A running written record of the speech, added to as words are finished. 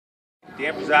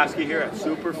Dan Brzezowski here at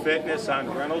Super Fitness on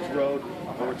Reynolds Road,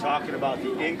 and we're talking about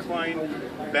the incline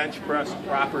bench press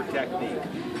proper technique.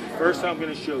 First, I'm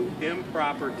going to show you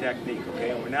improper technique,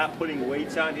 okay? And we're not putting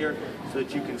weights on here so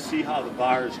that you can see how the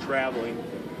bar is traveling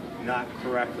not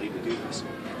correctly to do this.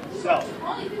 So,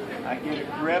 I get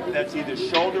a grip that's either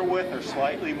shoulder width or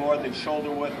slightly more than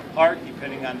shoulder width apart,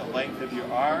 depending on the length of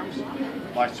your arms.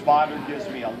 My spotter gives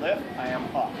me a lift, I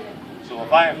am up. So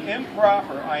if I am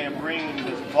improper, I am bringing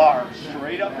this bar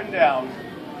straight up and down,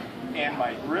 and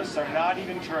my wrists are not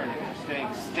even turning, they're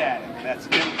staying static. That's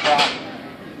improper.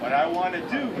 What I want to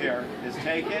do here is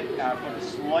take it, and I put a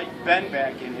slight bend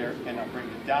back in here, and I bring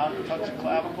it down to touch the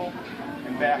clavicle,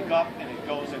 and back up, and it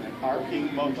goes in an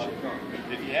arcing motion.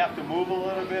 If you have to move a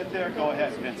little bit there, go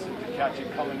ahead, Vincent, to catch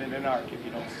it coming in an arc if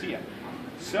you don't see it.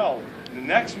 So, the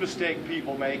next mistake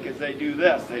people make is they do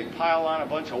this. They pile on a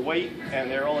bunch of weight and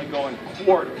they're only going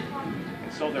quarter.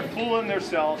 And so they're fooling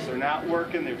themselves. They're not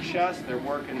working their chest, they're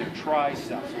working their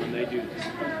triceps when they do this.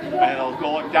 And they'll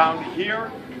go down to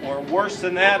here, or worse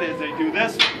than that is they do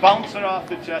this, bounce it off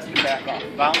the chest and back off.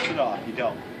 Bounce it off, you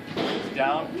don't. It's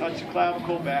down, touch the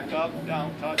clavicle, back up,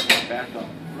 down, touch, back up.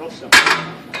 Real simple.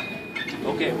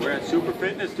 Okay, we're at Super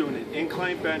Fitness doing an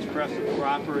incline bench press, a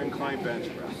proper incline bench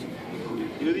press. When you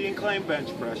do the incline bench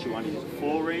press, you want to use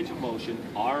full range of motion,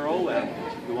 ROM.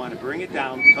 You want to bring it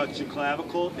down, touch the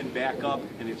clavicle, and back up,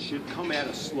 and it should come at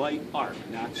a slight arc,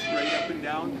 not straight up and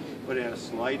down, but at a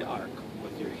slight arc,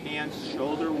 with your hands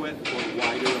shoulder width or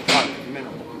wider apart,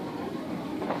 minimum.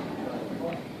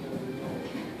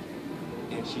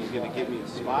 And she's going to give me a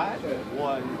spot,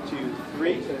 1, 2,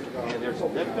 3, and there's a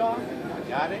lift off. I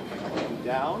got it,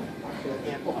 down,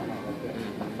 and up.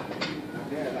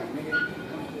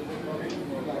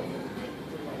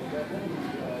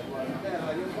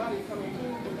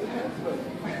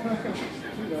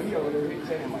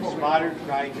 And my spotter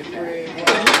tried to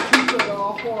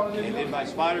and did my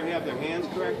spotter have their hands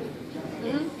correct?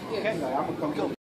 Mm-hmm. Okay.